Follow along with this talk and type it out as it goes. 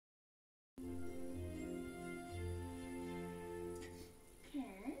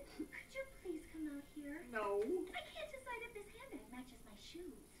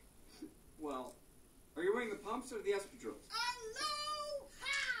Well, are you wearing the pumps or the espadrilles?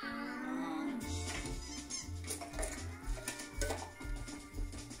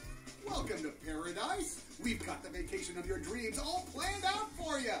 Welcome to paradise. We've got the vacation of your dreams all planned out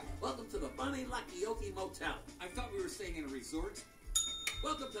for you. Welcome to the Bunny Lucky Okie Motel. I thought we were staying in a resort.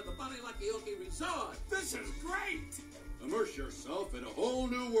 Welcome to the Bunny Lucky Okie Resort. This is great! Immerse yourself in a whole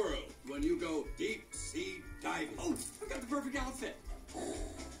new world when you go deep sea diving. Oh, I've got the perfect outfit.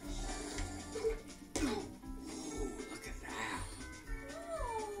 Ooh, look at that.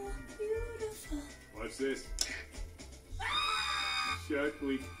 Oh, beautiful. Watch this. Shark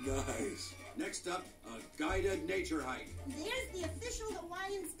Week. Nice. Next up, a guided nature hike. There's the official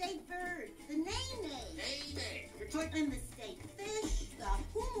Hawaiian state bird, the nene. Nene. And the state fish, the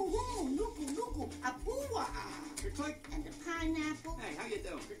humu humu nuku nuku apua. Click. And the pineapple. Hey, how you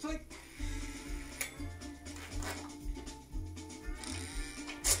doing? Click.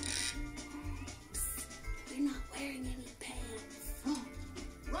 You're not wearing any pants.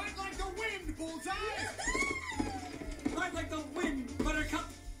 Ride like the wind, Bullseye! Ride like the wind,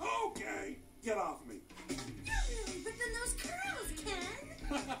 Buttercup. Okay, get off me. But then those curls,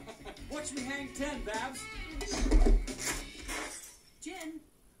 Ken. Watch me hang 10, Babs. Jen,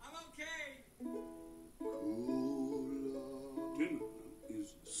 I'm okay. Dinner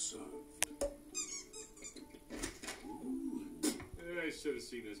is served. I should have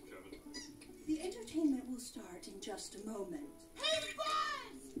seen this coming. The entertainment will start in just a moment. Hey, boys!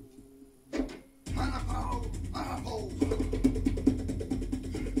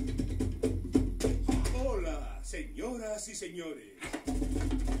 Hola, señoras y señores.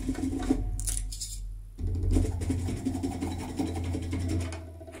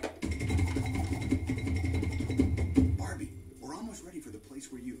 Barbie, we're almost ready for the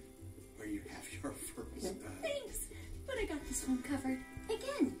place where you have your first. Thanks, but I got this one covered.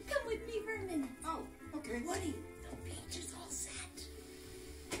 Again, come with me for a minute. Oh, okay. Woody, the beach is all set.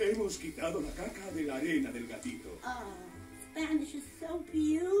 Hemos quitado la caca de la arena del gatito. Oh, Spanish is so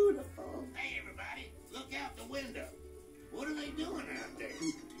beautiful. Hey, everybody, look out the window. What are they doing out there?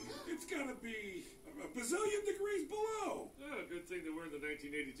 It's gotta be a bazillion degrees below. Oh, good thing they were in the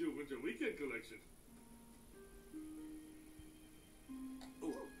 1982 Winter Weekend collection.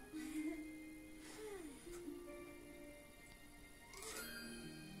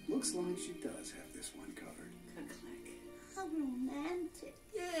 Looks like she does have this one covered. How romantic.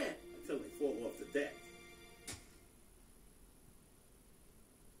 Yeah, until they fall off the deck.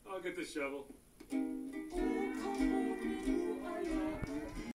 I'll get the shovel. Oh,